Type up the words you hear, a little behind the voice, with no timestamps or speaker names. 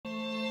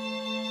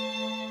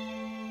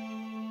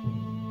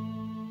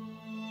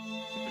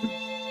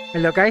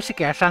Hello guys, si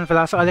Kiasan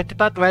Veloso ulit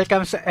ito at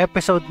welcome sa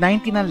episode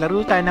 19 ng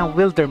laro tayo ng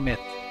Wildermyth.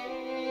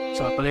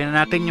 So, tuloy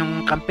na natin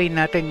yung campaign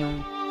natin,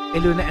 yung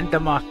Eluna and the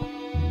Moth.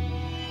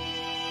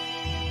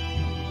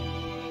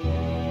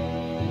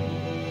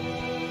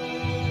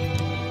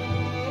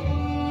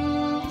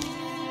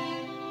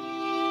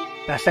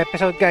 Last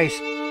episode guys,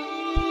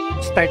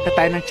 start na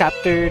tayo ng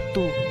chapter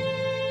 2.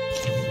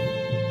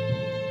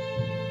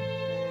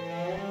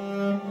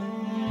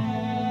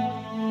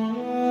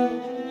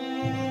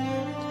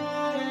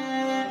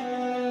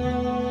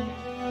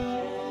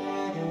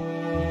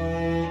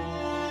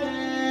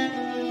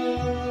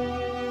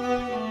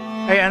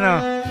 Ay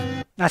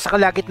nasa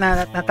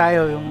kalagitnaan na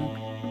tayo, yung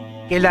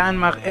kailangan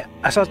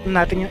ma-assault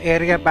natin yung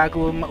area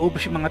bago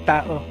maubos yung mga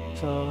tao.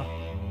 So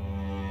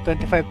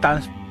 25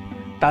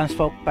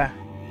 townsfolk pa.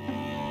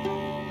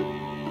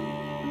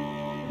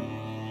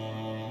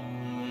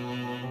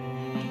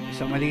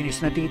 So malinis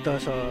na dito,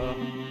 so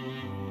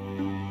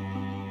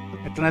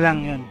ito na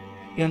lang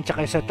yun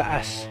tsaka sa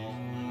taas.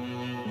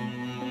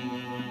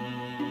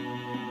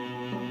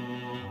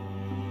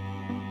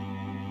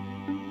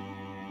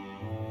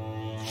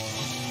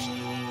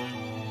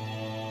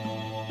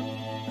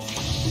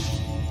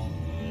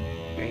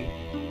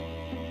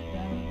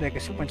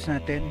 Legacy points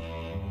natin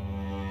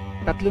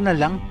 3 na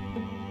lang.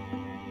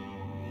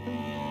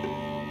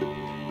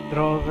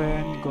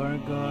 Droven,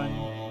 Gorgon,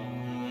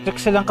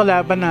 6 lang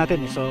kalaban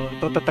natin, so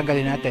ito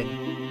tatanggalin natin.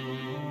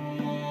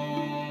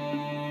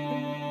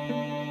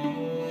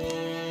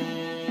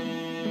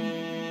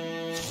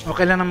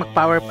 Okay lang na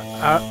mag-power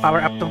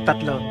up tong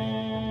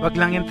 3. Wag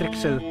lang yung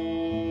Trixel.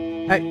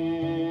 Ay,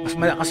 mas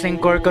malakas na yung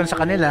Gorgon sa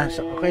kanila,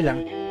 so okay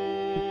lang.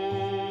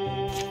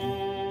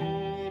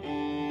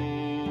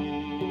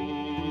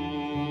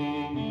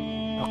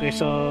 Okay,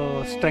 so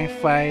strength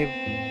 5.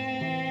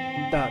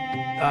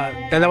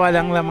 Dalawa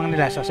lang lamang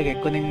nila. So sige,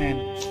 kunin na yun.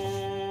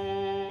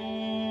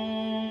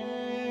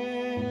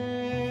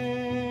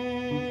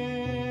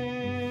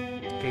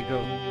 Okay, go.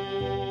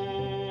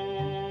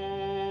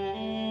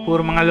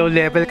 Puro mga low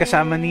level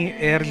kasama ni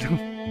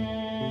Heirloom.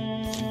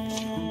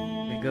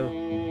 Okay, go.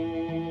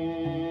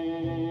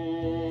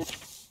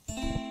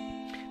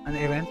 Ano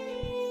event?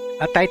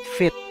 A tight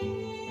fit.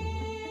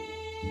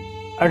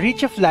 A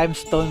reach of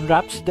limestone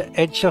wraps the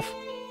edge of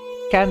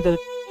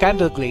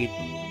candle glade.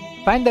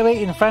 Find a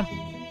way in from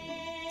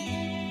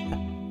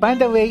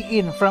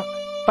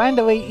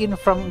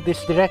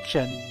this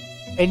direction,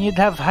 and you'd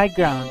have high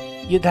ground.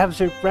 You'd have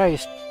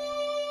surprised.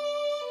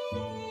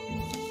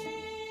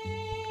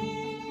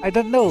 I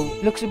don't know.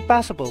 Looks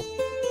impossible.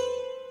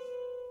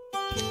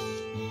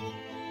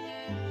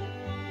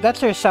 That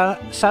sure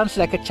sounds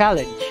like a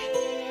challenge.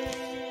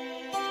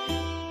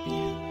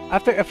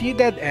 After a few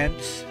dead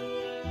ends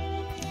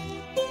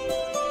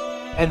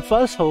and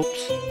false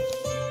hopes,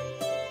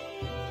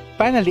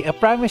 finally, a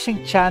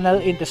promising channel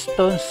in the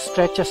stones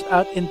stretches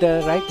out in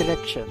the right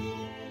direction.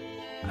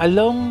 A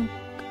long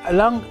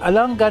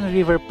gun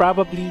river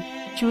probably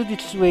chewed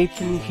its way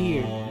through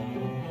here.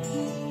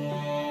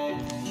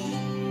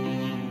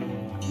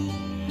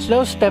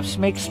 Slow steps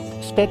make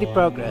steady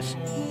progress.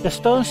 The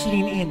stones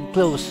lean in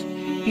close,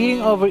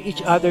 peering over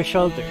each other's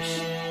shoulders.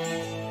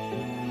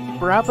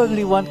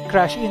 Probably won't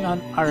crash in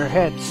on our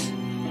heads.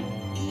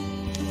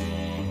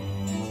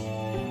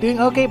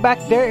 Doing okay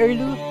back there,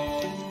 Erlu?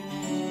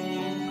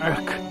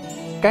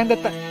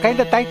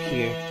 Kinda tight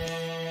here.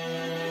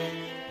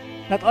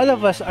 Not all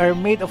of us are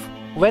made of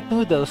wet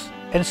noodles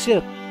and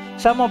silk.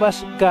 Some of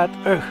us got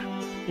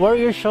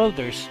warrior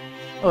shoulders.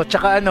 Oh,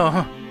 tsaka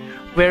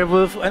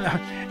werewolf,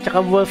 tsaka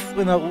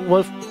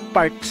wolf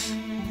parts.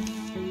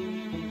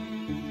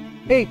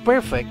 Hey,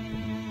 perfect.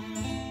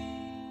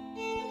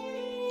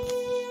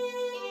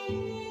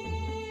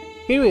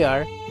 Here we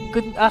are.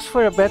 Couldn't ask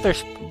for a better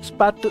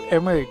spot to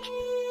emerge.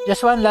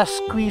 Just one last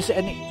squeeze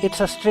and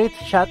it's a straight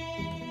shot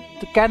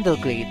to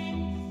Candleglade.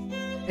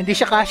 Hindi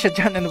siya kasya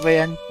dyan, ano ba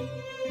yan?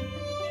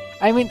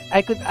 I mean,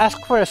 I could ask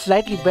for a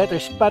slightly better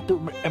spot to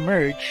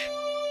emerge.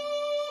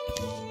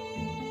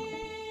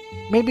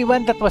 Maybe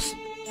one that was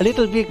a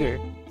little bigger.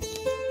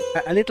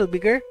 A little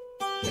bigger?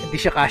 Hindi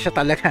siya kasya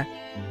talaga.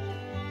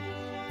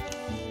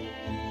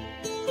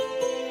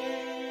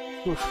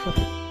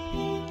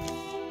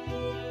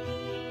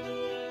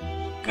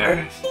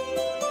 Girls.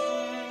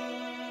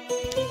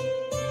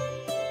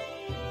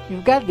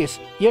 You've got this.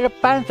 You're a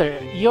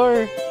panther.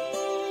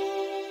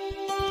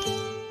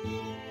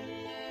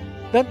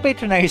 Don't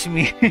patronize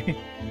me.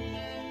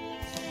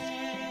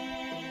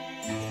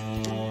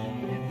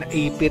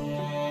 Naipit.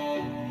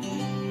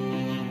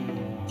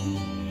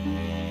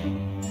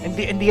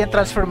 Hindi yan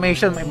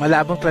transformation. May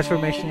malabong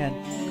transformation yan.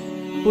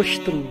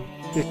 Push through.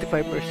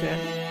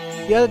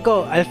 55%. You'll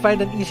go. I'll find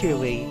an easier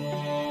way.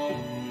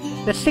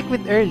 Let's stick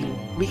with early.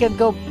 We can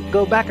go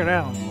back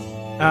around.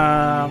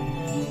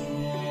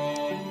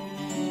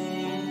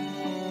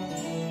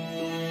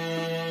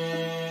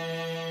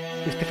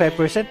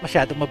 55%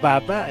 masyadong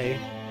mababa eh.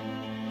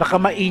 Baka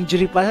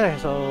ma-injury pa siya.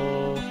 So,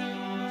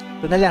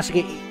 ito na lang.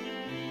 Sige.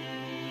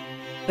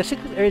 Let's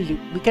go early.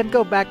 We can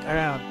go back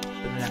around.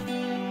 Ito na lang.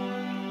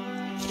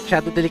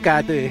 Masyado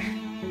delikado eh.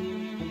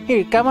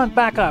 Here, come on,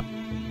 back up.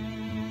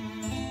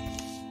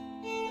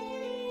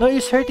 No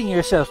use hurting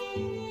yourself,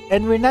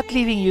 and we're not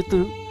leaving you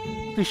to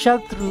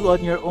shove through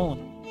on your own.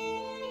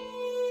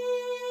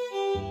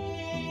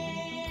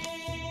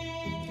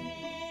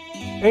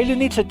 Erlu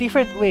needs a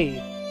different way.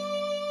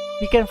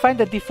 We can find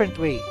a different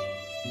way.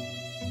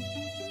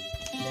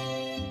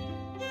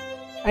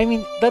 I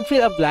mean, don't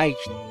feel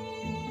obliged.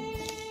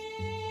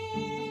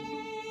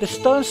 The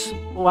stones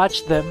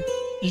watch them,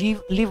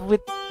 live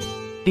with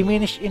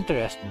diminished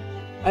interest.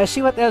 I'll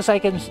see what else I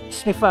can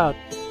sniff out.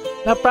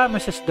 No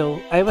promises though.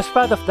 I was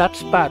proud of that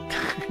spot.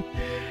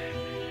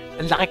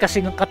 Ang laki kasi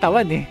ng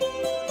katawan eh.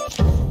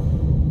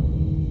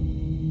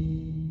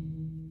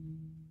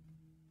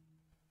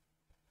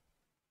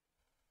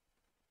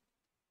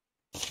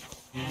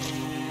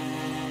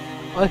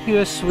 All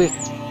heroes swift.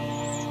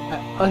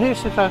 All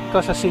heroes swift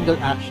cause a single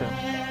action.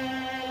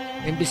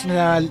 Imbis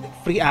na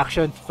free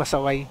action,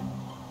 pasaway.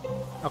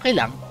 Okay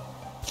lang.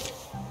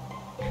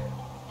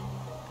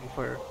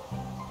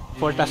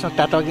 4 tas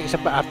tatawag yung isa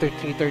pa after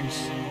 3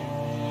 turns.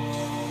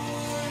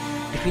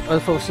 Defeat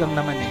all foes lang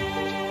naman eh.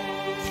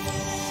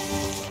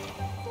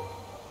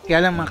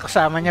 Kaya lang mga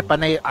kasama niya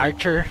panay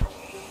archer.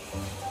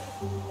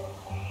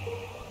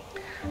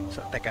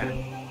 So teka.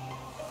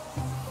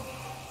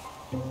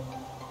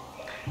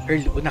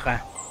 Earl, una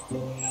ka.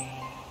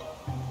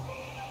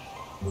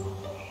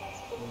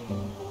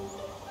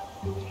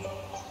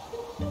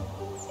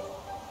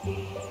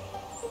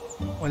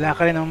 Wala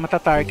ka rin naman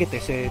mata-target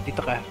eh. So,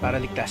 dito ka para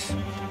ligtas.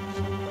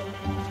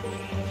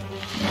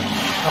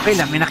 Okay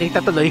lang, may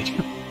nakita tuloy.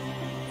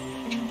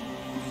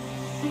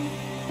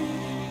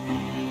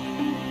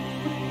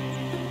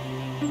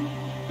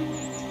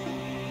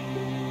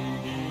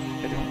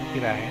 Pwede mong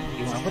tirahin.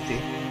 Hindi mo abot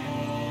eh.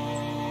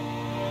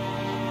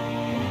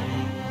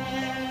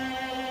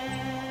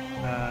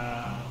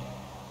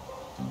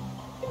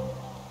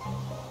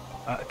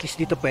 At least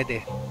dito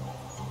pwede.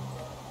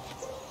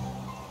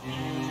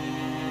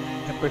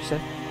 10%.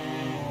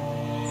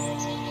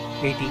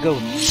 Ready, go.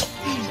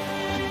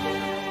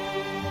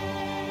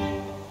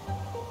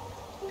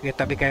 Sige,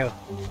 tabi kayo.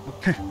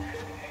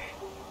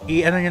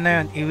 I-ano nyo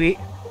na yun.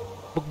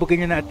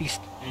 Bugbugin nyo na at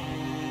least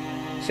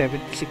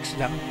 76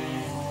 lang.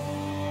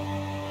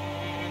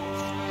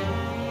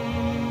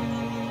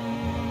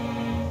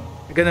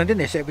 Ganon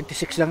din eh.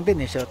 76 lang din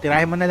eh. So,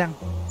 tirahin mo na lang.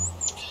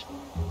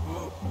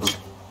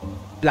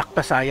 Black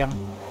pa, sayang.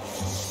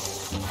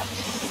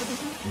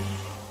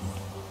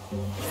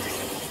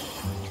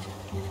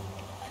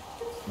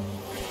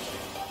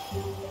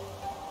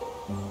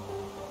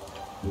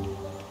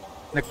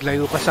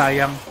 Naglayo pa,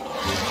 sayang.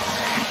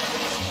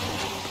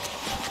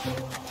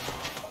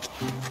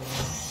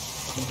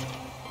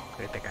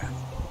 Okay, teka.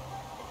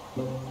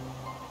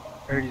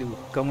 Erlu,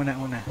 ikaw muna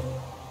una.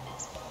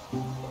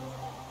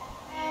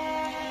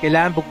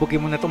 Kailangan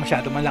bugbugin mo na ito.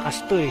 Masyado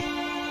malakas to eh.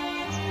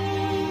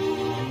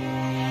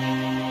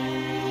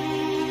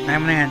 Naya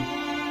mo na yan.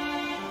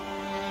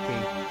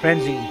 Okay,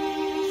 frenzy.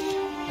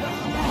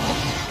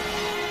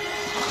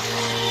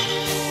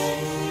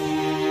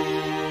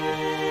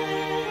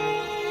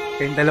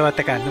 Kayong dalawa,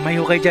 teka.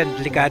 Lumayo kayo dyan.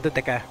 Delikado,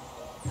 teka.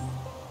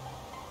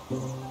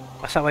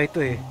 Pasaway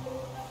ito eh.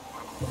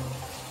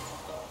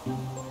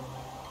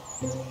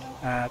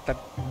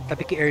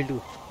 Tabi ki Erlu.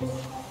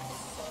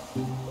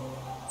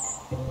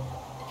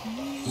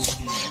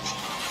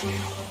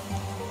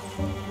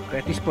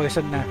 Okay, at least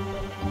poison na.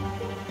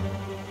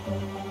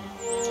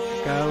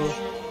 Ikaw.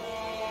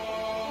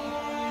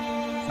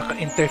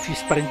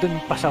 Naka-interfuse pa rin dun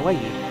yung pasaway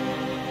eh.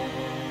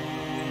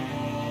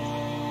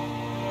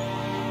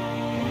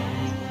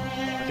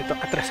 Ito,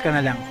 atras ka na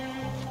lang.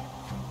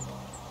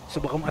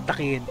 Subok mong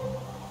atakin.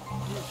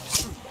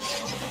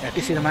 At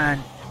least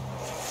sinamaan.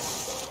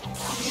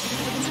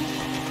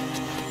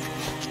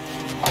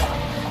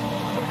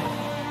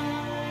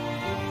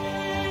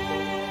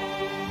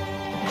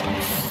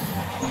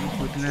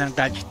 Buti na lang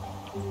dodge.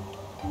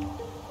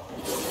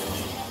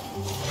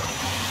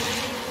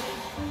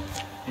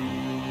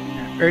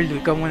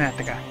 Erlu, ikaw muna,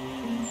 taga.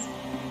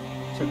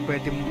 So,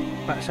 pwede mo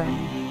pa sa...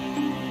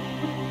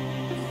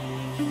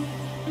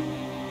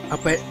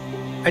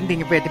 hindi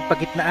nyo pwedeng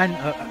pagitnaan.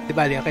 Di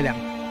ba, okay lang.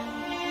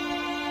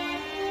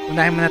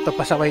 Unahin mo na to,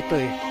 pasaway to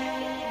eh.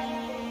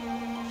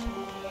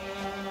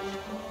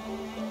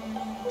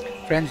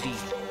 Frenzy.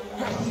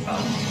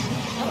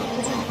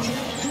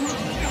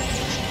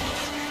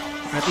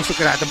 At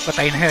isiguradong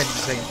patay na yun.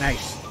 Okay,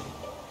 nice.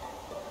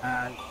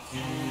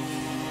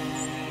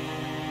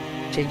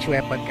 Change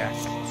weapon ka.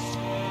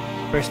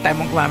 First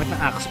time mong gumamit ng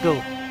axe, go.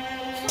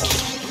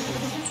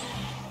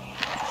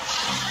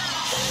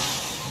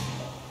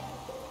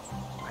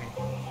 Okay.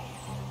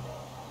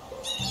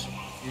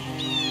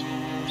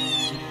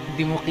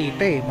 Hindi mo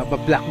kita eh.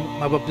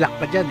 Mabablock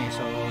pa dyan eh.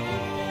 So,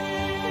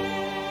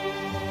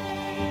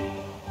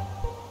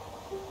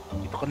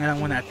 dito ko na lang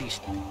muna at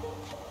least.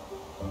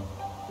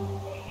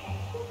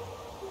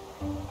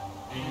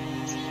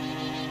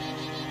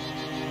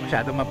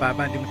 Masyado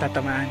mababa, hindi mo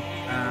tatamaan.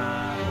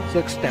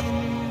 Silk step.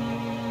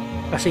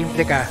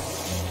 Pasimple ka.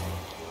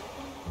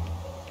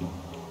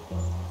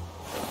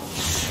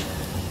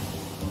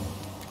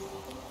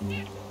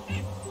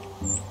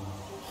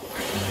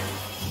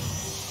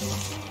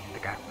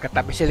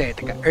 Katabi sila eh.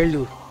 Teka,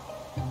 Erlu.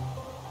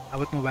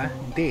 Abot mo ba?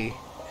 Hindi eh.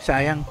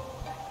 Sayang.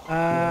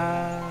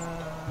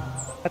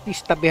 At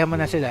least tabihan mo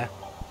na sila.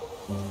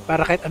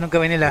 Para kahit anong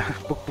gawin nila,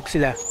 bukbuk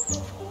sila.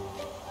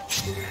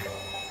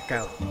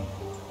 Ikaw.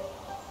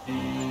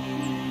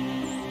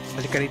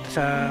 Balik ka rito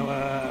sa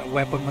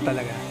weapon mo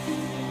talaga.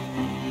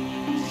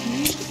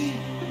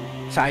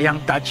 Sayang,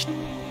 dodged.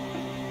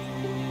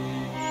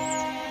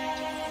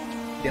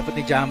 Hindi abot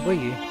ni Jamboy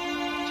eh.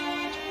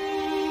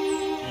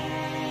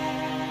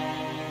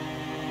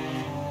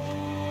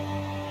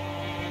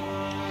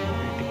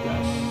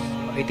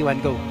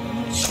 81, go.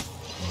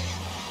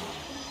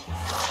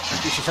 At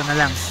least isa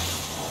na lang.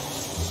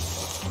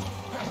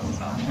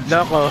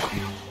 Loko.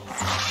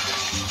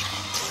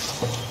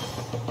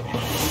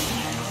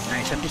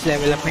 Nice, at least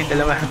level up na yung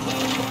dalawa.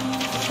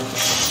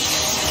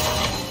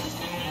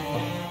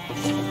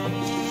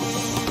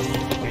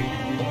 Okay,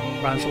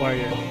 Bronze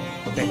Warrior.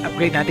 Okay,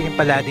 upgrade natin yung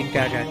Paladin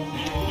kagad.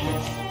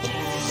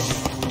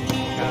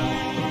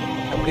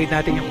 Upgrade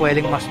natin yung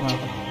Quelling Masma.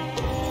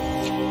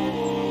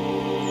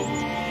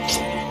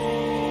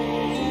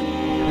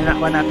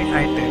 Nakuha natin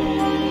item.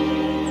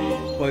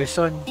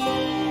 Poison.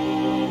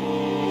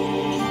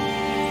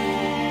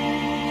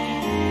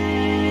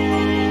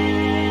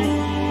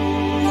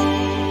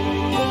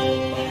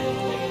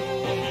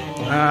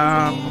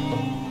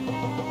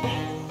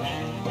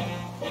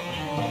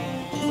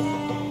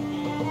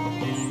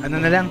 Ano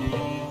na lang?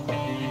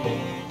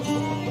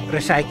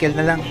 Recycle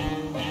na lang.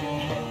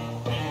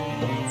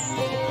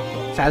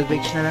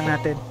 Salvage na lang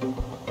natin.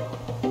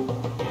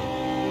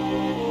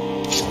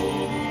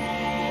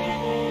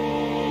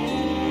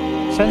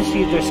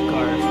 Sunseeder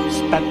Scarf,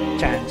 stat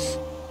chance.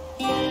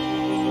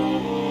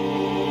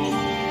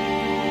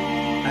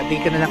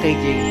 Ating ka na lang kay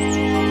Jay.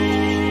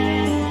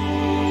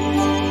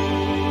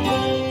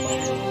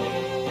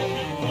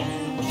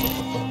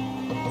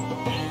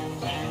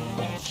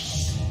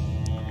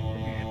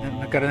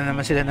 Nagkaroon na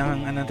naman sila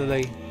ng ano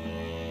tuloy,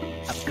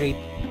 upgrade.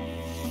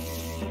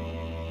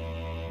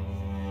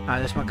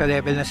 Halos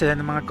magka-level na sila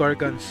ng mga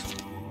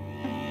Gorgons.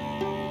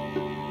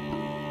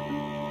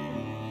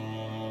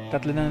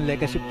 Tatlo ng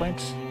legacy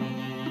points.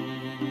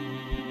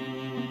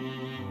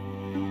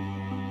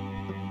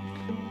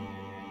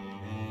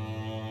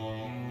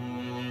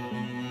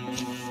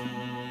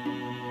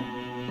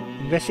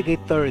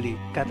 Investigate thoroughly.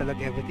 Catalog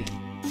everything.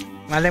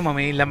 Malay mo,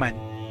 may laman.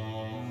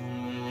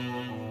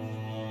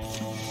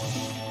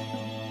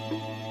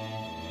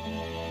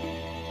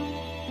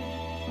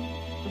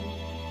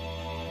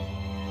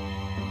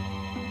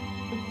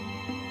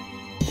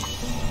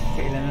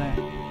 Kailan na?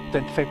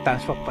 25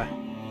 times pa.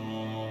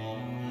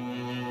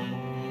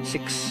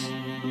 6.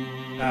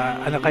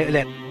 Ano kayo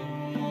ulit?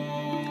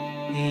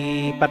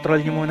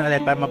 I-patrol nyo muna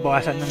ulit para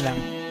mabawasan nun lang.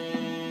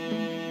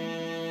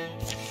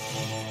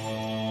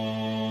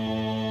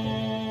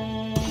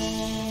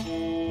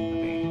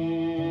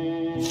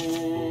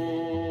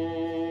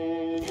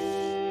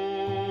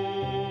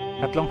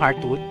 Okay. 3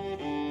 heartwood.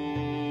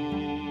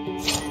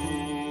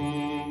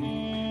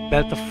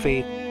 Belt of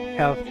Faith.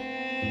 Health.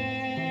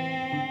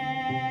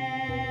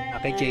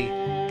 Okay, Jay.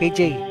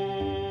 KJ.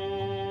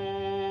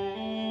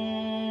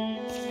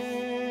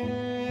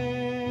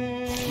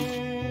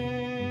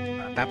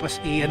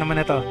 Tapos ano mo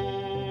na to,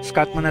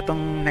 scout mo na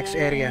tong next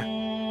area.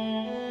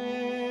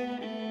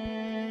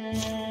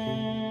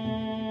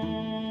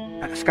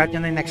 Scout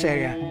nyo na yung next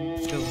area.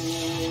 Go.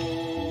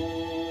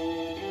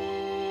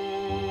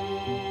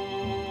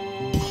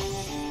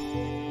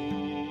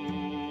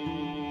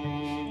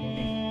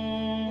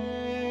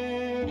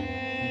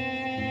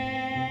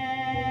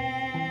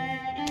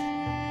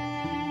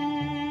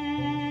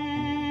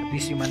 At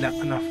least yung malak,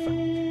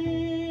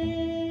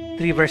 3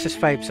 versus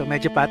 5, so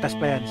medyo patas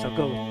pa yan, so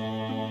go.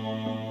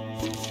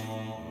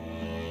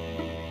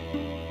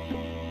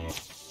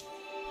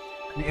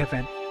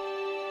 Event.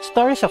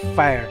 Stories of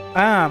Fire.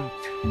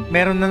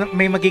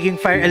 May magiging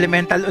fire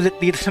elemental ulit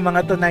dito sa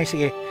mga to. Nice,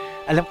 sige.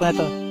 Alam ko na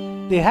to.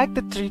 They hiked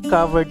the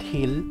tree-covered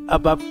hill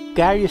above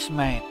Gary's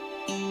mine,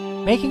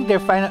 making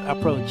their final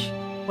approach.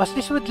 Was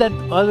this woodland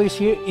always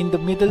here in the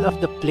middle of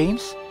the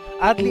plains?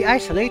 Oddly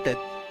isolated.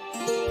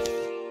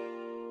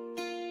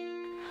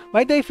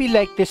 Why do I feel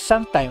like this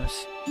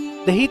sometimes?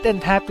 The heat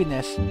and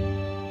happiness,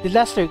 the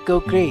luster go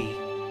gray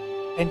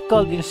and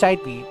cold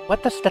inside me.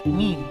 What does that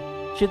mean?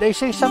 Should I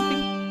say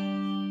something?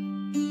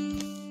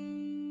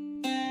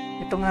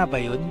 Ito nga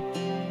ba yun?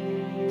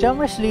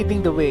 Jammer's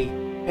leading the way,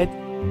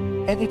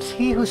 and it's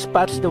he who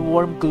spots the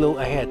warm glow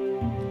ahead.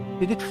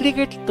 Did it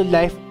flicker to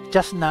life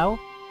just now?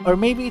 Or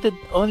maybe it had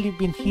only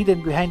been hidden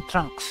behind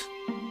trunks?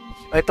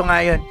 O ito nga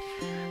yun.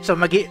 So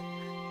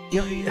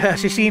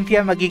si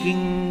Cynthia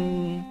magiging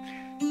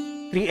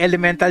 3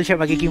 elemental siya,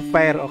 magiging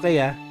fire. Okay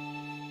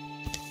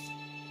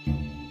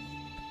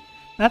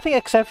Nothing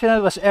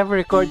exceptional was ever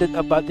recorded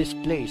about this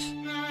place.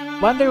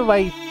 Wonder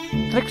why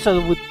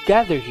Trixel would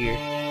gather here.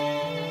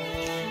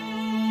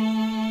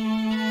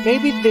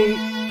 Maybe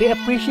they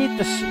appreciate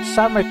the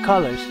summer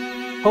colors.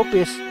 Hope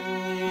is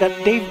that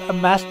they've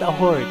amassed a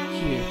hoard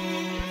here.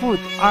 Food,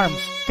 arms,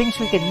 things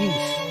we can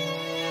use.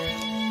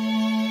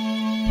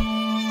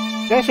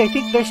 Guys, I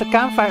think there's a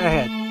campfire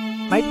ahead.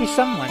 Might be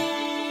someone.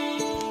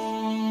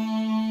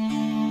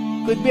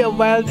 Could be a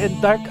wild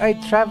and dark-eyed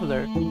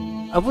traveler.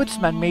 A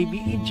woodsman may be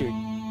injured.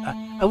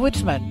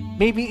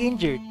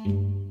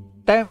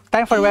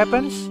 Time for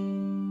weapons?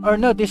 Or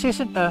no, this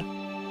isn't a...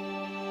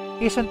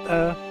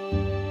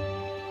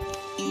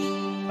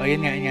 Oh,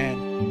 yun nga.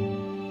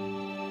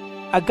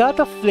 A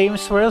god of flame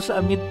swirls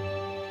amid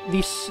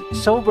these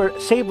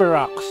saber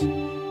rocks.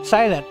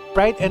 Silent,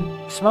 bright, and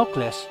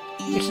smokeless.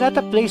 It's not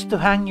a place to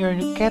hang your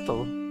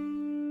kettle.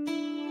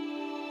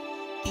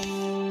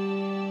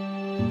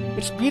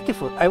 It's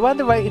beautiful. I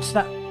wonder why it's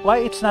not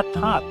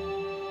hot.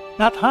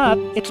 Not hot,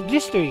 it's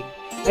blistering.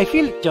 I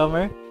feel it,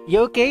 Jomer. You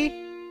okay?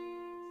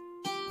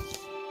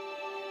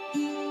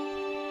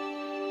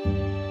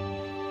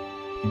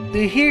 Do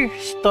you hear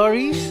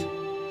stories?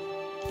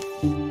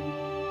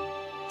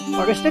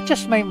 Or is that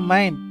just my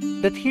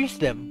mind that hears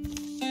them?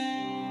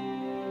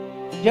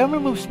 Jomer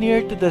moves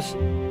nearer to the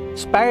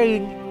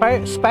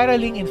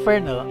spiraling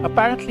inferno,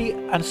 apparently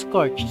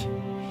unscorched.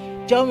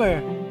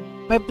 Jomer,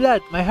 my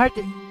blood, my heart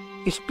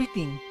is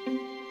beating.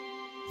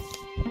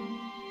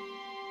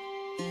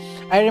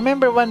 I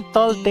remember one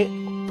tall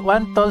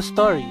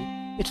story.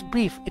 It's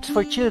brief, it's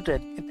for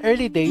children. In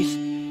early days,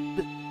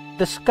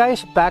 the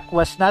sky's back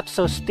was not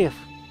so stiff.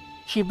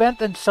 She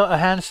bent and saw a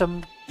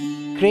handsome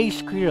gray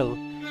squirrel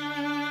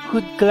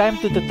who'd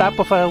climbed to the top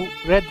of a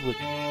redwood.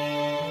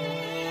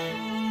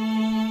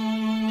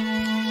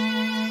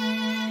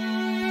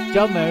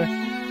 Jomer,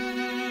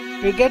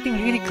 you're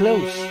getting really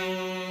close.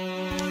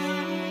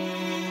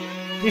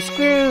 The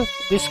squirrel,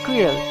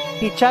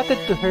 he chatted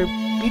to her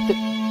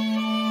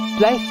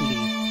blithely,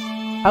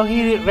 how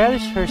he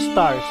relished her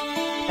stars,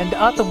 and the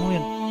autumn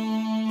wind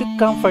took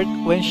comfort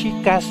when she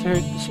cast her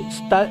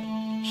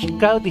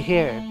cloudy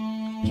hair.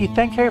 He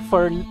thanked her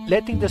for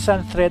letting the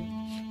sun thread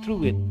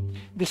through it.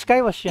 The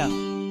sky was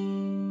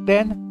young.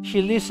 Then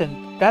she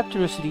listened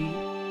rapturously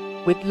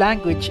with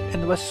language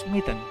and was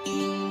smitten.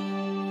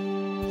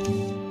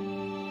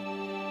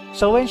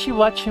 So when she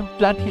watched him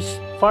plant his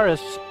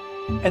forests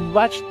and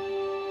watched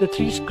the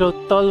trees grow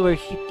tall where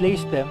he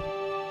placed them,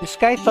 the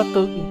sky thought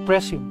to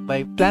impress him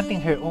by planting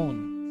her own.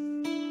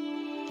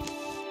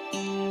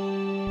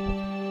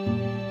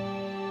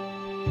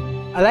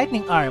 A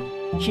lightning arm,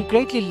 she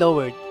greatly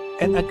lowered,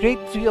 and a great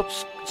tree of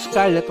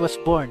scarlet was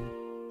born.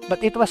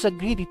 But it was a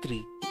greedy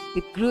tree.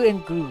 It grew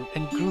and grew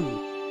and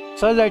grew,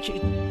 so large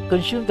it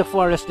consumed the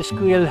forest the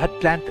squirrel had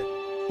planted.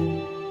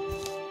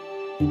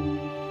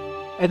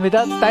 And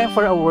without time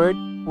for a word,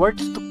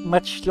 words took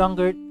much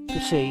longer to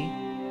say.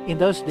 In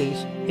those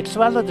days, it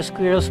swallowed the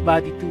squirrel's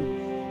body too.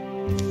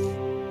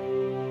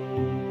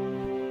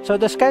 So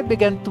the sky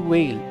began to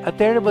wail, a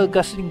terrible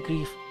gustling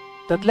grief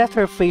that left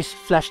her face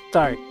flushed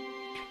dark.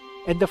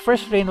 And the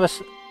first rain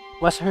was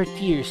her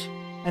tears,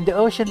 and the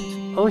ocean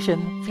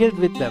filled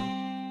with them.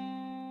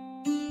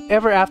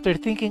 Ever after,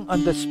 thinking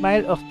on the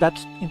smile of that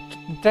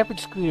intrepid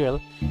squirrel,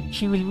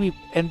 she will weep,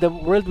 and the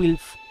world will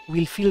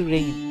feel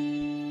rain.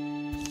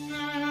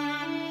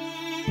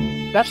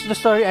 That's the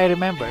story I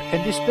remember,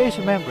 and this place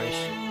remembers.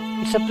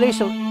 It's a place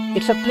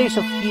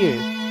of fear,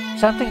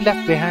 something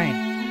left behind.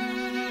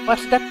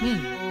 What's that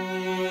mean?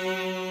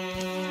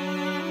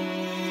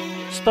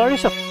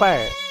 Stories of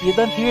fire. You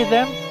don't hear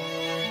them?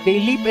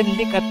 They leap and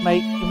lick at my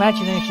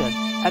imagination.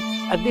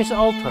 At this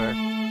altar,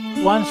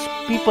 once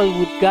people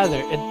would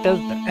gather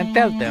and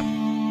tell them.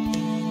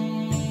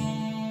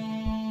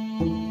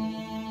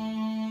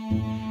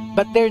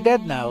 But they're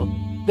dead now.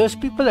 Those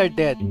people are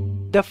dead.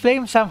 The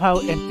flame somehow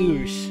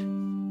endures.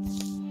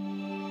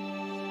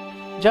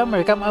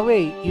 Jomer, come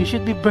away. You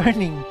should be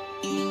burning.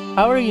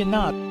 How are you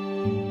not?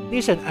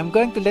 Listen, I'm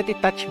going to let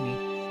it touch me.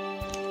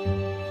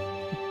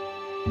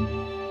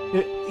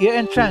 You're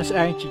entranced,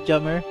 aren't you,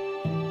 Jomer?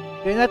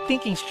 You're not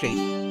thinking straight.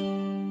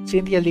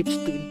 Cynthia lips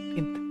to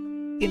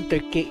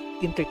intercede.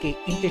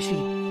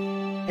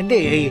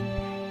 Hindi,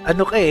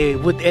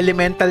 wood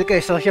elemental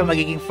ka, so siya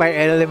magiging fire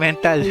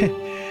elemental.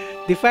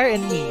 The fire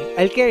and me,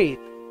 I'll carry it.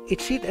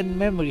 Its heat and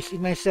memories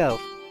in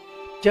myself.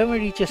 Jomer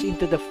reaches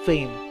into the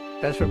flame.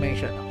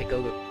 Transformation. Okay, go.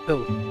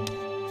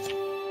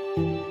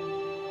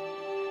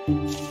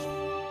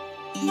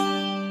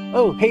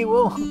 Oh, hey,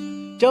 whoa.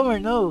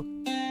 Jomer, no.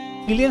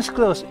 He leans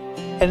close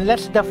and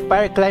lets the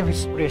fire climb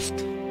his wrist.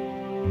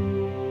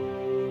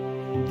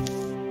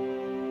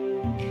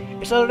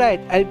 It's alright,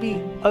 I'll be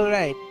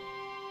alright.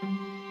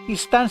 He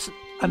stands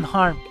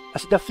unharmed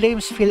as the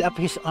flames fill up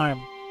his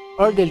arm,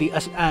 orderly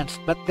as ants,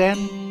 but then...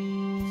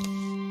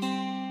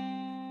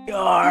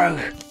 Yarg!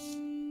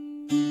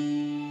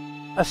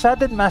 A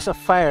sudden mass of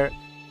fire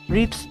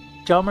wreathes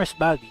Jomer's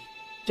body.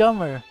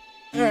 Jomer,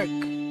 Erk!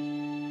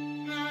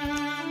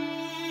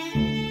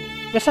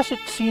 Just as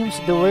it seems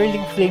the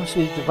whirling flames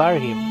will devour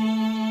him.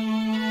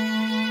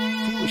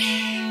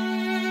 Whoosh!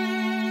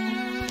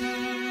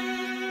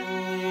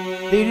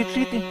 They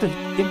retreat into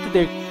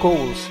their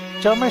coals.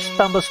 Jomer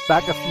stumbles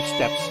back a few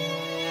steps.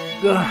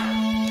 Ugh.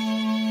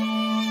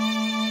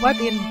 What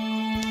in...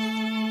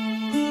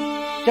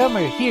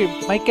 Jomer, here,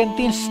 my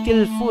canteen's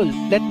still full.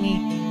 Let me...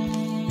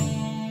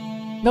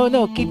 No,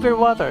 no, keep your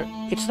water.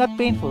 It's not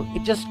painful.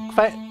 It just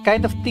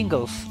kind of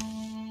tingles.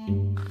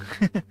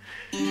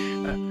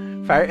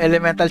 Fire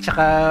elemental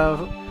tsaka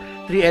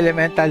tree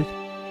elemental.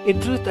 In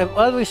truth, I've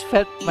always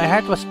felt my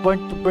heart was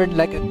born to burn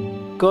like a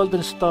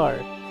golden star.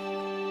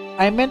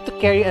 I meant to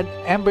carry an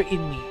ember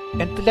in me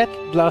and to let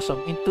it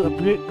blossom into a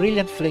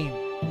brilliant flame.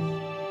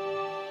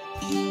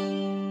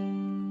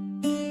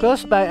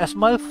 Close by, a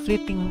small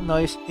fleeting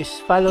noise is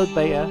followed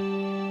by a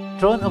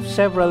drone of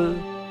several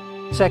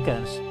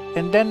seconds,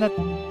 and then a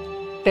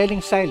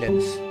telling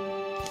silence.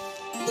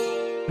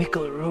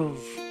 Mickle Rove.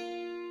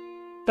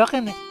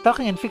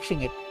 Talking and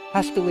fixing it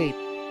has to wait.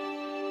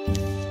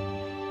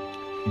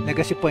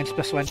 Legacy points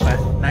plus 1 pa.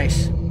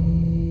 Nice.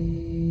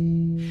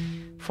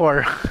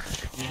 4.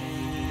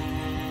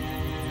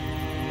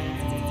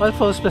 All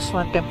foes plus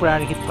 1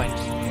 temporary hit points.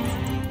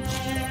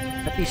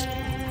 At least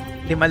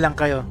 5 lang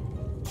kayo.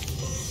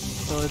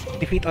 So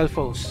defeat all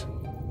foes.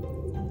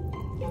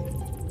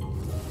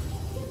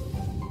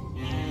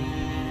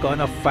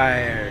 Cone of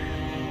Fire.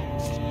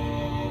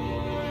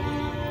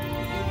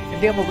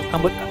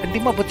 Hindi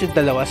mabot yung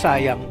dalawa,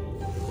 sayang.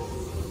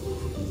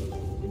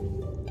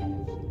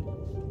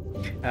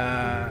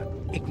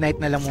 Ignite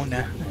na lang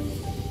muna.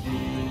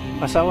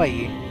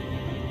 Pasaway eh.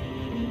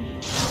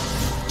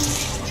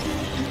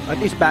 At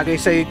least bagay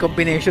sa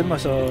combination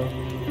mo, so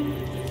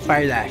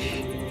Fire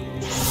Lash.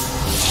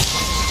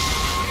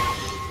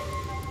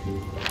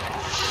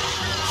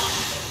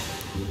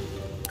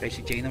 Okay, si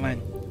Jay naman.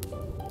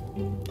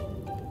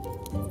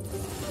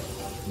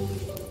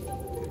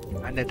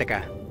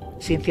 Teka.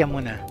 Cynthia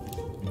muna.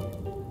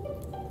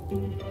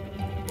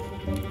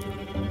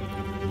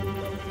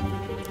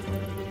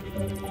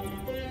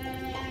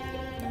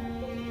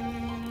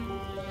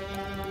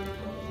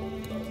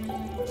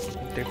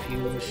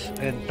 Interfuse.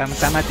 And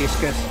tama-tama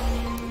discuss.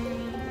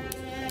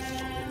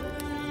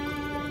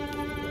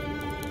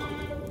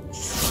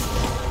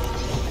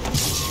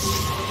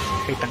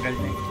 Okay, tanggal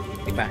na eh.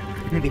 Di pa?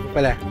 Hindi pa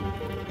pala.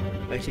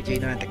 Okay, si Jay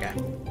naman. Teka.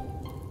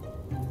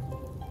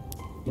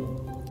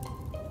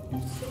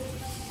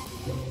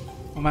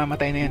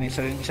 Mamamatay na yan eh.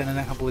 So, isa na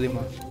lang habulin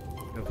mo.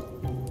 Go.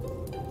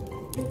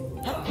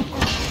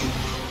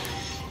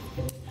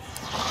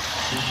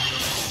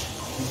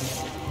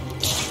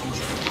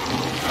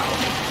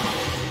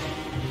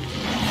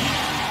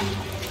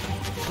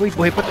 Uy,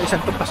 buhay pa ito.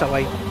 Isang itong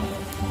pasaway.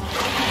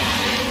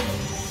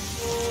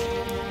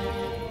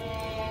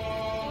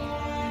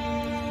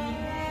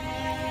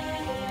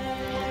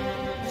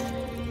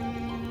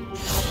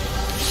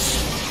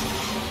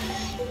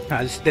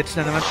 Halos deaths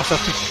na naman.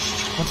 Pasaway.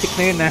 Muntik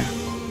na yun ah.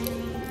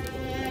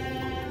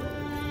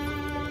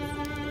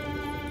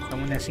 Ito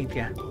muna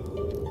Cynthia.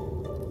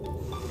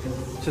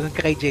 Sunod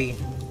ka kay Jay.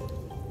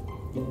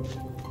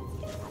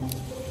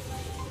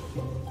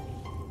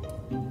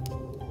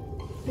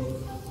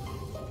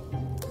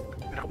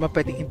 Ano ba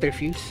pwedeng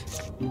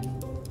interfuse?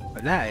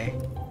 Wala eh.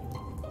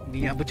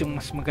 Hindi abot yung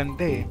mas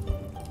maganda eh.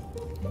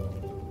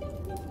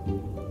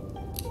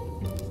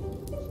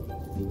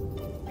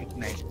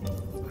 Ignite.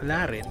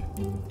 Wala rin.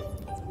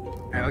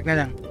 Ay, wag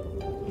na lang.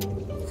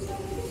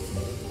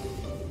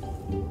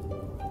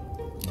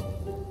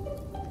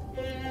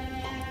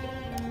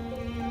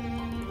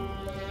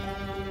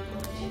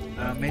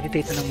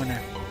 Meditate na lang muna.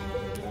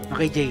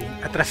 Okay, Jay.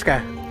 Atras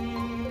ka.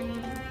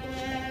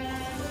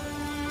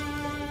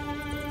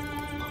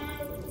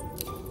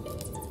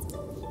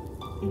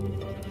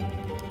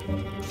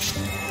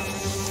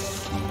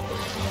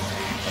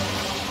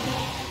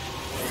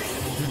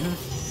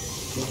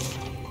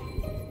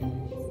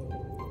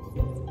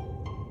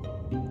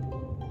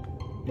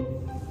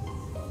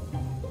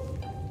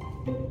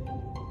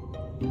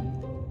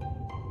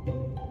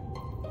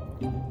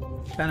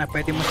 Sana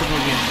pwede mo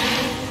sunugin.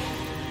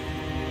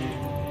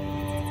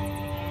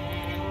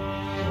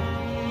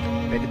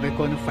 Pwede ba yung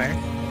cone of fire?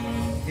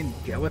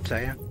 Hindi, awat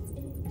sayang.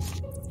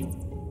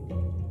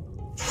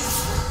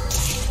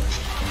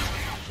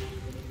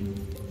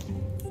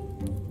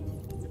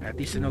 At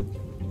least sunog.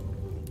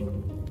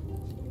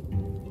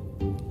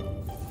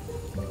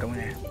 Ikaw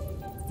muna.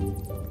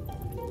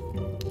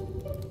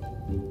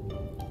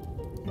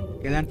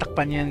 Kailangan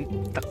takpan yan.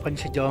 Takpan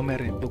si Jomer.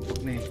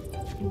 Bugbog na eh.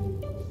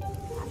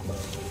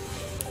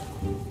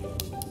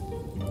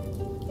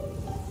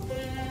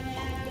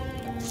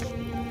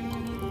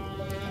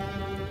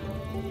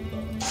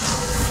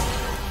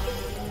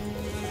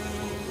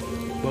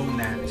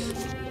 Bonus.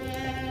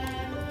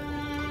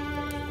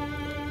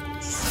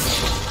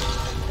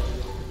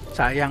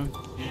 Sayang.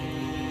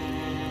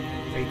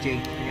 Kay Jay.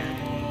 Ayan.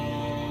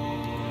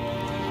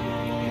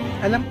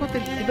 Alam ko,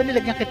 diba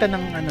nilagyan kita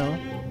ng ano?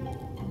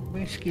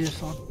 Ba yung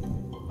skills mo?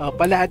 Oh,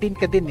 paladin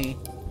ka din eh.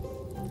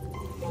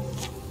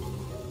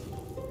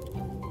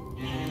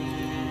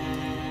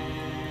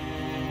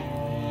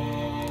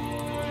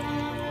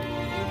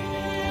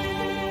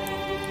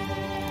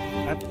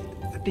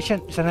 At least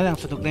yan, isa na lang,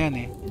 sunog na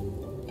yan eh.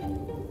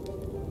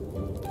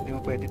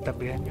 Pwede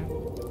tabihan nyo.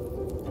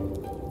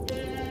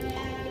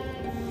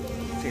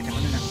 Sige, ako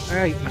na lang.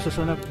 Ay,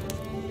 masusunog.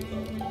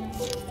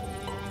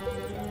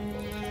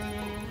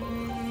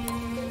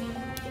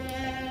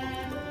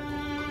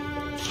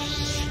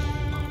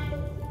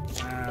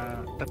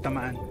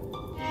 tatamaan.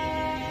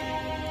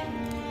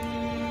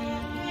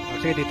 O,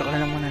 sige, dito ka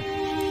na lang muna.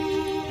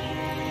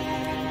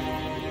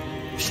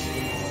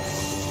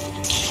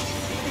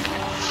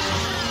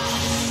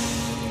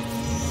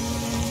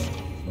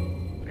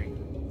 Okay.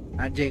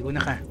 Jay,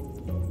 una ka.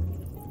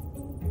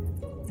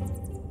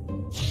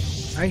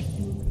 Ay!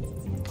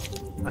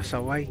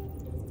 Asaway.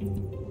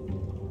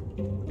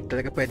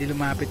 Talaga pwede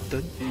lumapit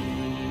dun.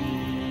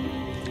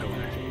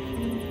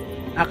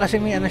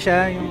 Kasi may ano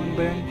siya, yung ano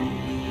ba yun?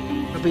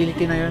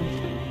 Ability na yun.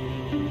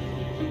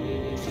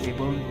 Okay,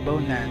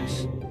 bone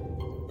lance.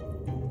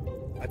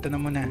 Ito na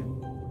muna.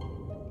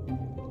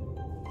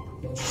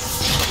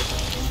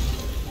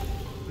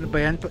 Ano ba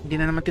yan? Hindi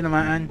na naman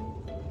tinamaan.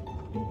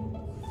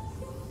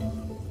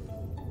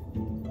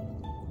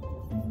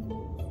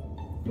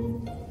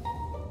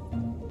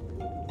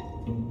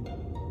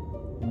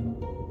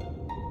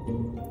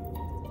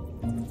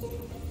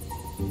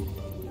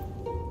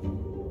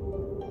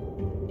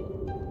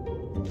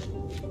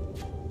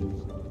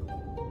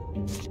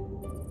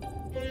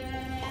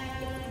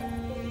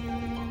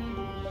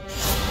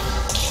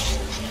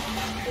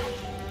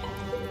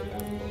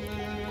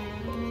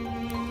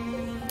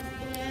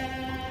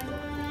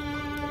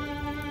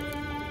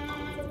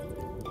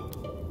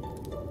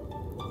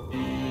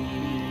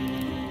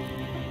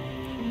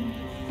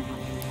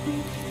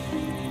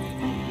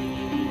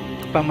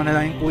 Pa mo na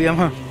lang yung kuya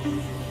mo.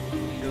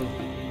 Go.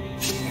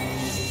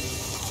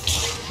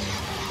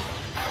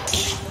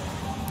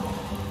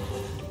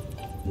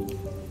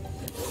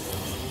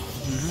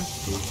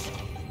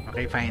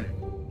 Okay, fine.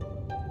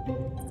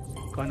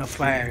 Cone of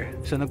fire.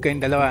 Sunog kayong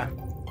dalawa.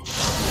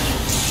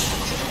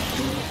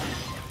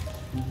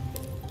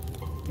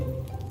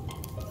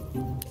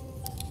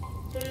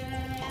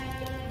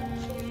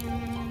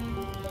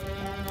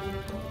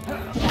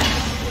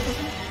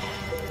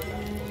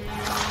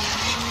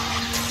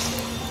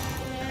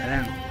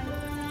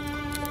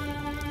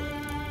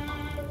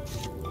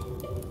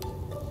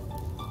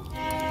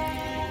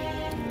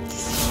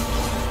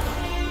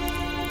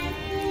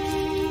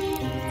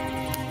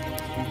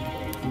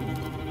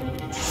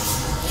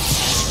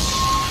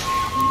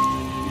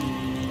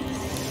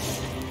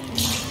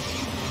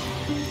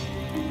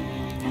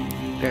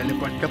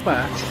 Teleport ka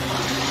pa.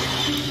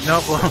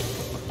 No po.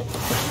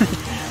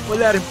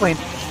 Wala rin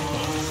point.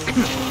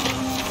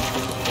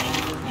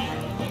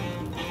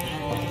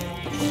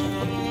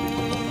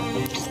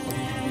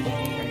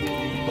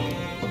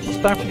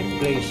 Starflame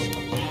Blaze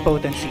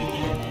Potency.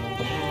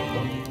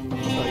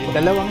 So, yung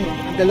dalawang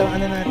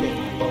ano natin.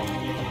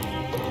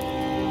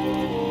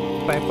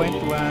 5.1.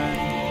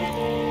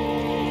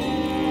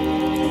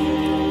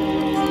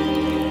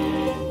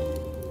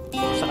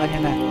 Sa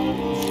kanya na.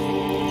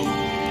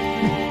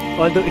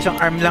 Although isang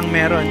arm lang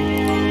meron.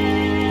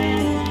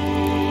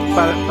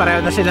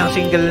 Pareho na silang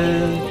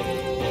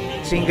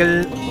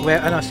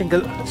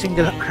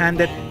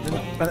single-handed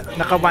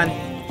naka-one.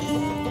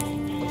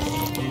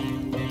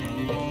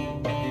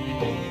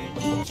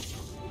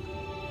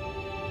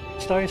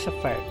 Stories of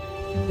fire.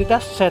 The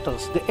dust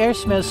settles. The air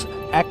smells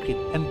acrid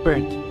and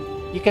burnt.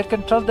 You can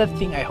control that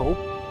thing, I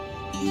hope.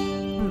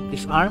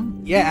 This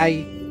arm? Yeah,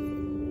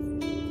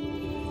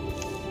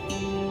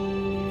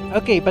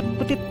 Okay, but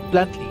put it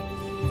bluntly.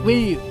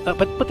 Will you?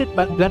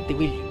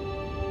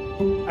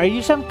 Are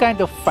you some kind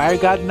of fire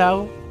god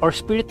now? Or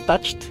spirit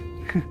touched?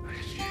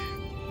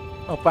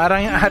 O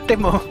parang yung ate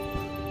mo.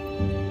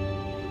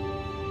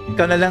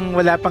 Ikaw na lang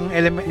wala pang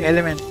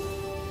element.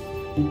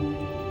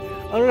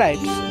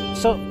 Alright,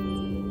 so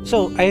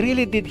I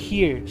really did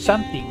hear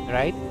something,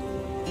 right?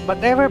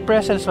 Whatever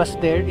presence was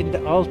there in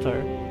the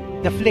altar,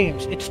 the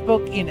flames, it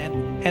spoke in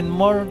and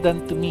more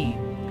than to me,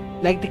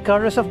 like the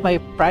chorus of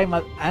my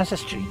primal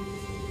ancestry.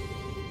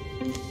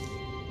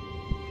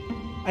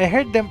 I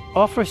heard them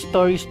offer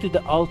stories to the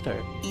altar.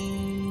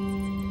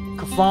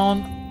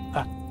 Kavon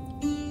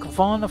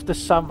of the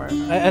summer.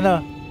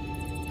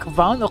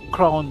 Kavon o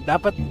crown.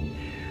 Dapat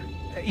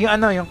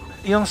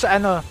yung sa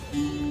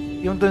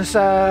yung dun sa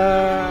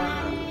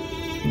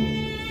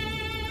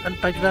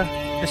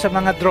sa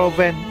mga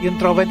Droven, yung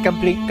Droven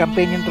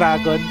companion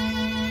dragon.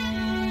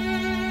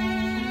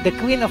 The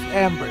Queen of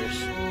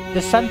Embers,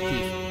 the Sun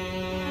Thief.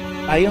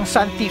 Yung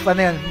Sun Thief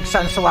yun,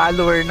 Sun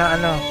Swallower na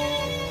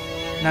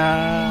na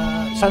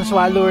Sun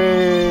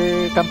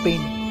Swallower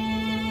campaign,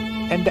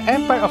 and the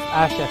Empire of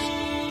Ashes,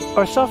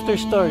 or softer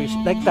stories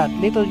like that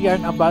little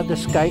yarn about the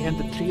sky and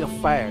the tree of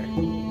fire.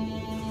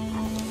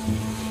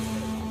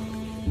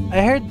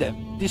 I heard them,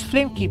 these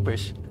flame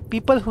keepers,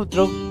 people who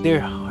drove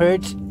their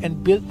herds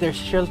and built their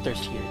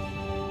shelters here,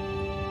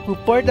 who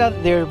poured out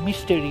their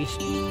mysteries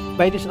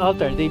by this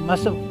altar they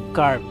must have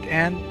carved,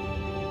 and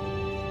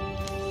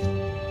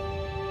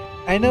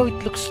I know it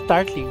looks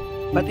startling,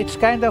 but it's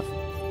kind of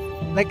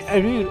like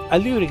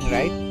alluring,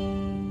 right?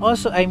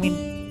 Also, I mean,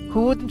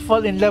 who wouldn't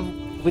fall in love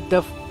with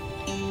the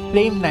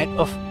Flame Knight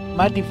of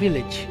Muddy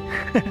Village?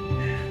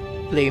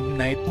 Flame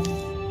Knight.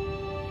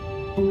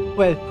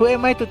 Well, who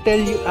am I to tell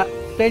you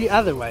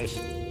otherwise?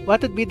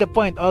 What would be the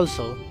point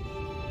also?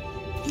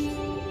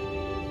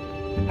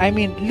 I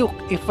mean, look,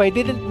 if I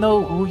didn't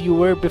know who you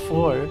were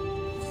before,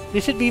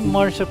 this would be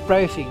more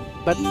surprising,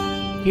 but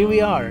here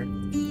we are.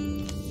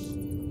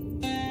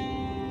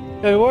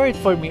 You're worried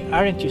for me,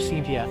 aren't you,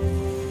 Cynthia?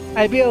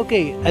 I'll be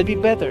okay, I'll be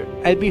better,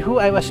 I'll be who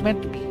I was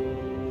meant to be.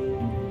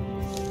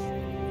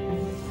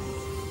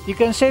 You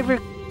can save your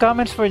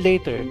comments for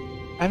later.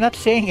 I'm not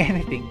saying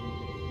anything.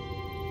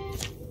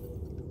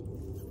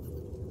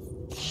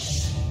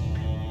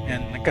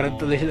 Yan, nagkaroon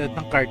tuloy sila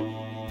ng card.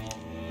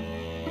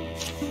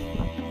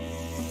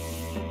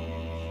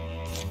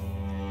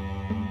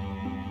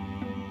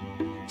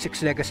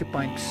 Six legacy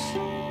points.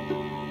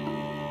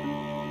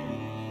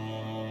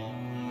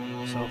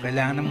 So,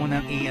 kailangan na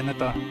munang i-ano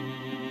to.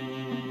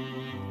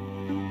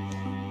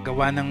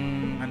 Gawa ng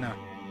ano.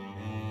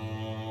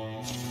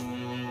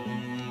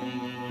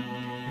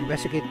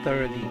 Investigate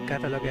thoroughly.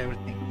 Catalog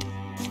everything.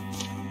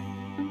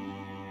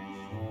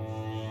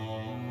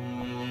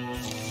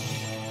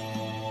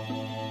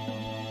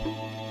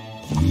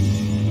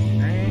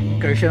 Ay,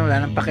 incursion,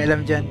 wala nang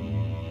pakialam dyan.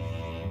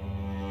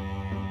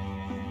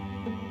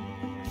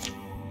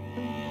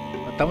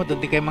 Tama,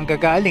 doon di kayo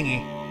manggagaling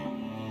eh.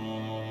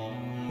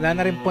 Wala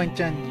na rin point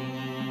dyan.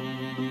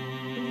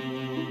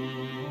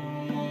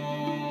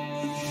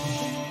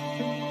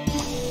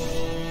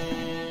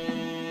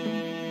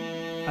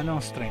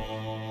 Anong strength? 5.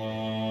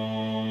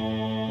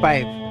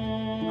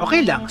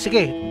 Okay lang,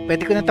 sige.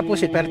 Pwede ko nang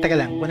tapusin, pero teka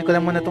lang. Kunin ko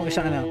lang muna itong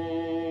isang ano.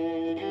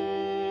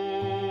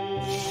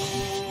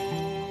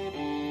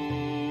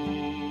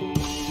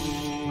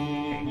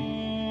 Okay.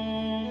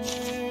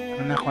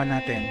 Ano nakuha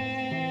natin?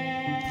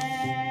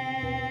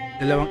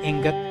 2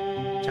 ingot,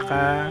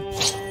 tsaka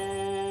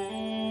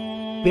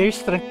Very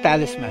Strength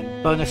Talisman,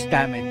 bonus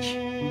damage.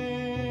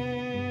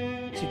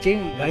 Si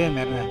Jane, ayan,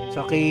 meron na.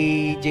 So,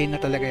 kay Jane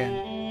na talaga yan.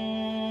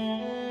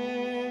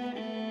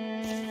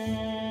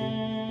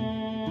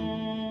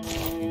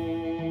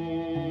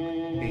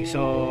 Okay,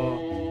 so,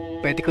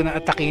 pwede ko na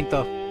atakin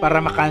to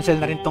para makancel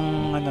na rin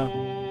tong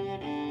ano.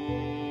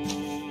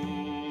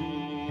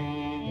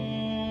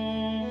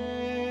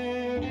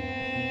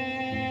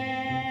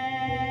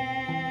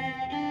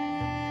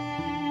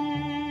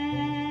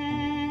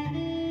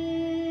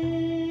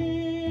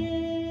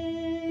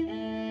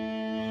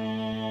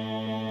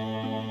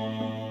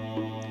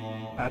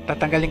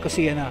 Tatanggalin ko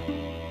si ano.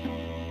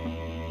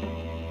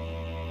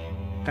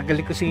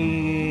 Tanggalin ko si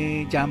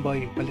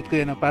Jamboy. Palit ko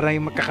yun para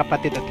yung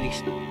magkakapatid at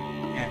least.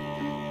 Yan.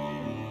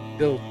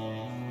 Go.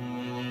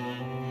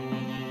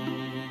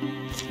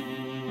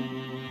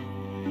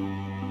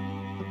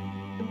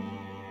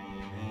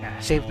 Yan,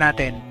 save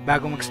natin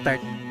bago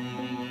mag-start.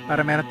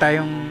 Para meron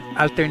tayong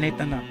alternate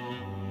ano.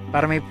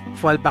 Para may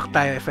fallback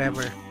tayo if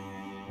ever.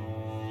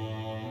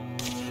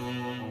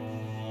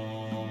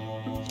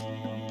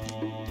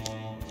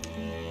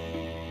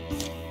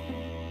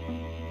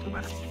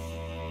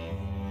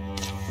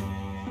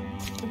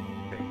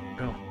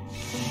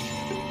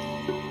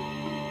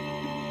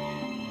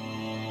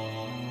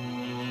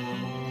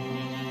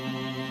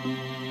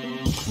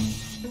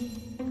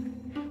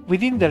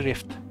 Within the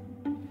rift,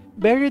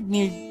 buried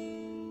near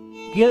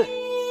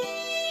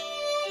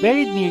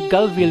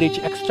Gull Village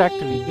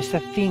Extractory is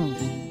a thing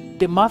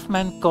the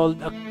Mothman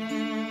called a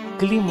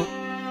glimmer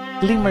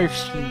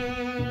scene.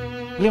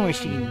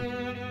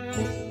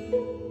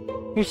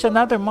 Here's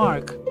another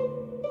mark.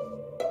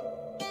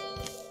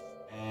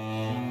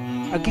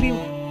 A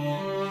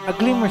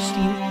glimmer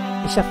scene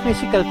is a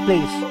physical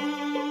place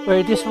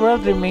where this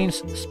world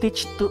remains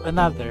stitched to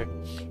another.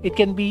 It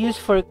can be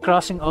used for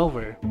crossing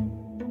over.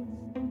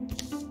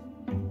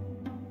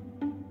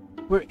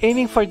 We're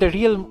aiming for the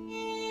real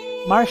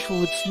marsh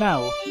woods now.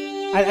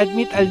 I'll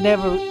admit I'll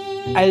never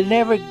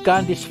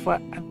gone this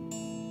far.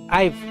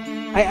 I'll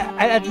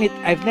admit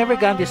I've never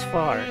gone this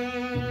far.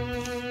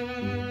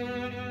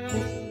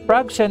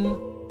 Frogs and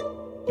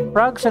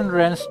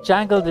wrens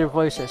jangle their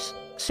voices,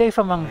 safe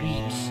among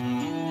reeds.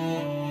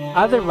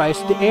 Otherwise,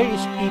 the air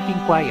is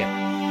keeping quiet.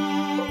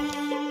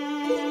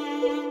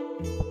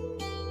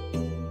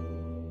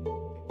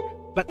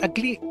 But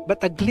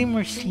a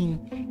glimmer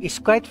scene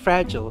is quite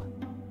fragile.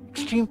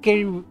 Extreme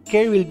care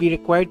will be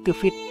required to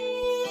fit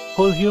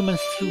whole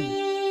humans through.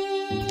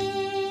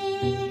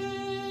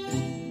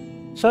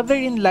 So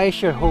therein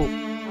lies your hope.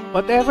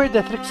 Whatever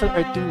the Thrixel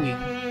are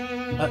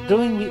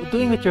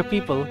doing with your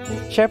people,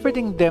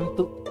 shepherding them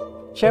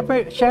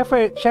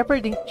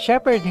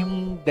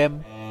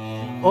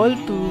all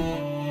to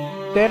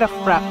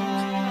Terrafract.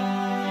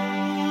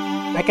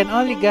 I can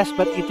only guess,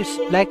 but it is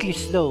likely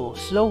slow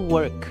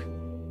work.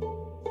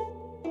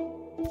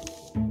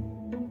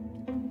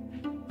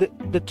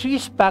 The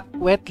trees pack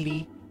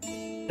wetly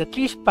in. The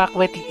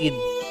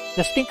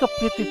stink of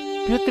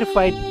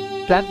putrefied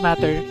plant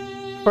matter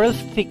pearls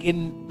thick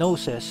in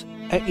noses,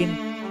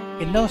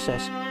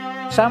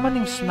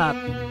 summoning snot.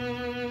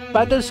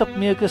 Puddles of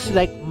mucus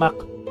like muck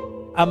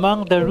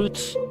among the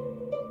roots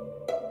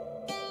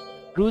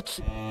blook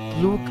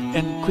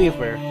and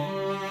quiver.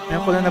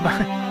 Alam ko na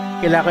ba?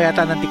 Kailangan ko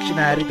yata ng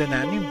dictionary doon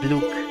na. Ano yung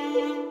blook?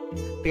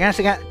 Tingnan,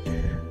 sige.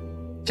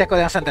 Check ko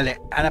lang sandali.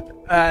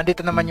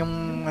 Dito naman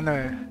yung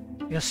ano,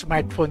 yung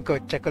smartphone ko.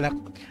 Check ko lang.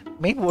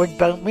 May word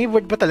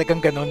ba talagang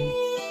ganun?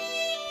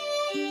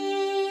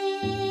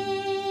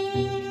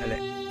 Dali.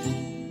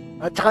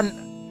 At saka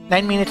 9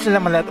 minutes na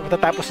lang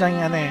matatapos na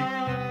yung ano eh,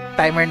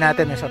 timer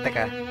natin eh. So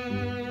teka.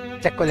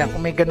 Check ko lang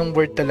kung may ganung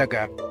word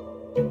talaga.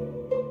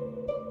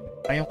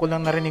 Ayun ko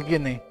lang narinig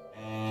yun eh.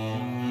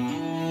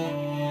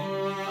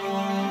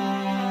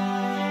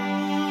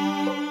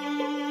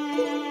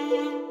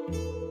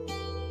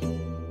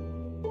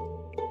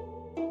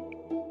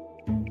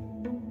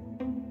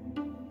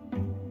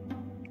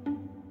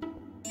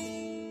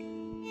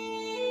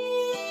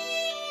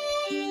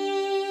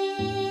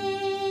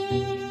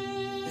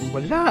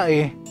 Wala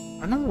eh.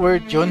 Anong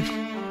word yun?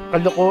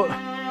 Kaloko.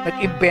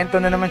 Nag-invento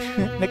na naman.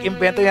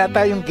 Nag-invento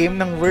yata yung game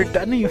ng word.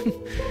 Ano yun?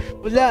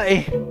 Wala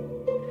eh.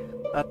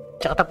 At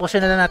tsaka tapusin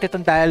na lang natin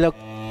itong dialogue.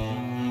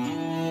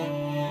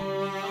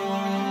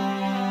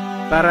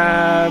 Para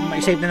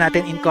ma-save na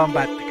natin in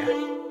combat. Teka.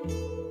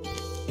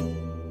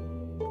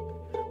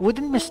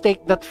 Wouldn't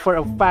mistake that for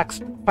a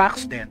fax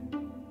then.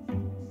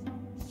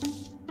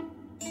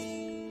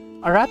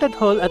 A rotted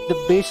hole at the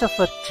base of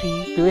a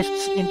tree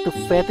twists into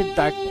fetid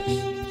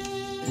darkness.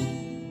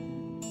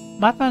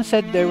 Matman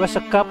said there was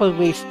a couple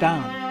ways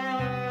down.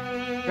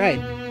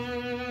 Right.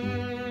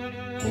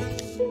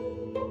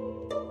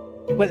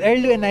 Well,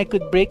 Erlu and I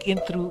could break in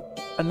through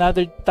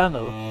another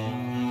tunnel,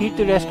 here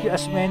to rescue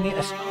as many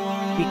as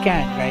we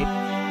can, right?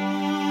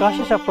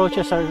 Cautious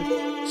approaches are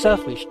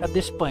selfish at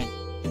this point.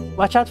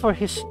 Watch out for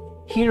his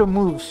hero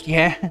moves,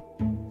 yeah?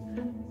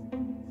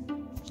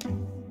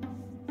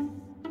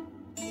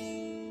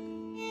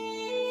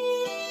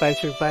 5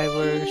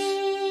 survivors.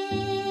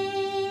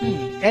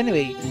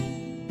 Anyway,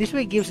 this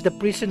way gives the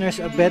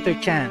prisoners a better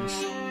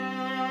chance.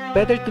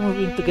 Better to move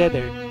in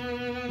together.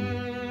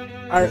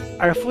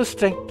 Our full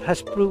strength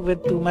has proven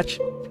too much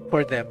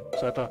for them.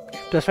 So ito,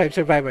 plus 5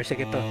 survivors.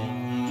 Sige ito.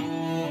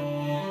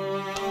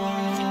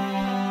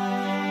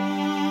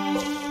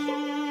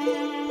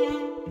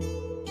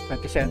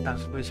 $27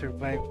 will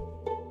survive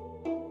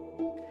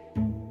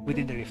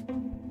within the rift.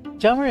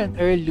 Jammer and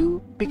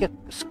Erlu pick a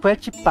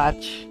squelchy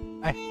patch.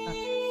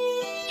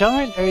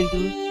 Jammer and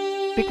Erlu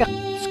pick a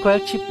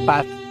squelchy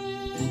path,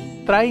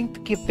 trying to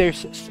keep their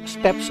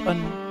steps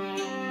on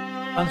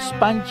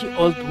spongy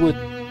old wood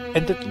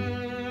and the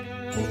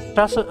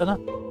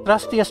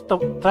trustiest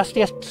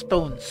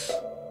stones.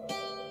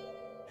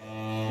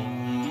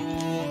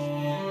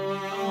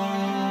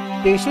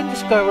 They soon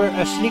discover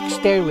a sleek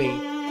stairway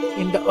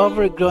in the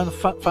overgrown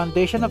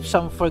foundation of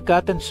some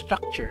forgotten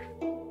structure.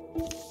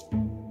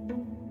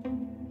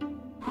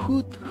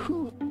 Hoot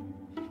hoot!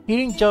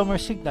 Hearing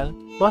Jomer's signal,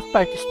 both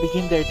parties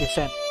begin their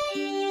descent.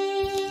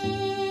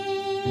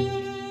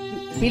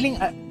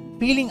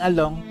 Peeling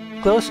along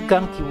close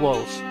gunky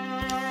walls,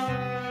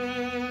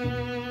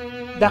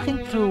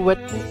 ducking through wet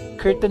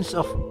curtains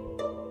of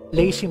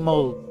lacy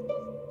mold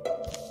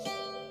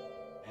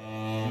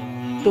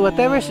to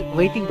whatever's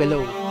waiting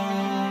below.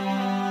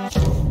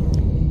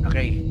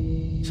 Okay,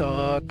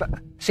 so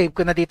save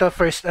ko na dito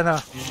first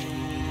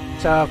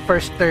sa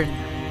first turn.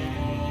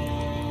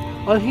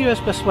 All heroes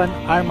plus 1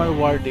 armor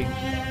warding.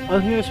 All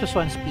heroes plus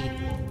 1 speed.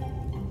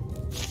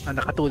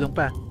 Nakatulong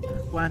pa.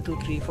 1, 2,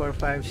 3, 4,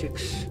 5,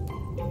 6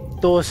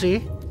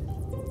 12.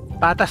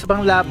 Patas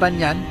bang laban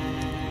yan?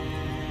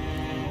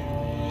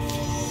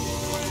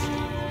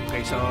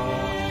 Okay, so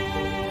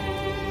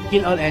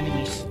kill all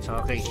enemies.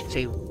 So okay,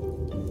 save.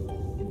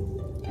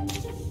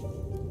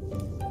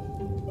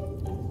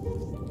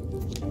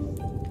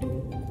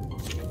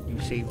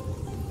 Save.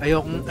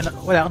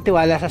 Wala akong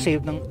tiwala sa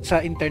save sa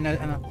internal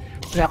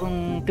wala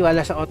akong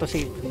tiwala sa auto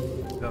save.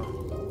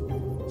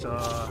 So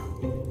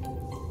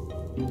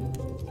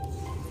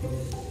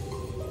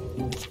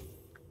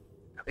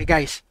okay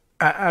guys,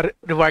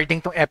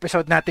 rewarding tong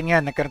episode natin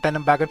yan. Nagkaroon tayo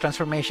ng bagong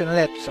transformation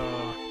ulit. So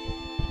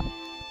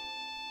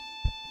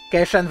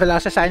Keshan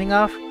Velosa signing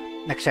off.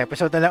 Next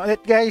episode na lang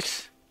ulit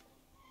guys.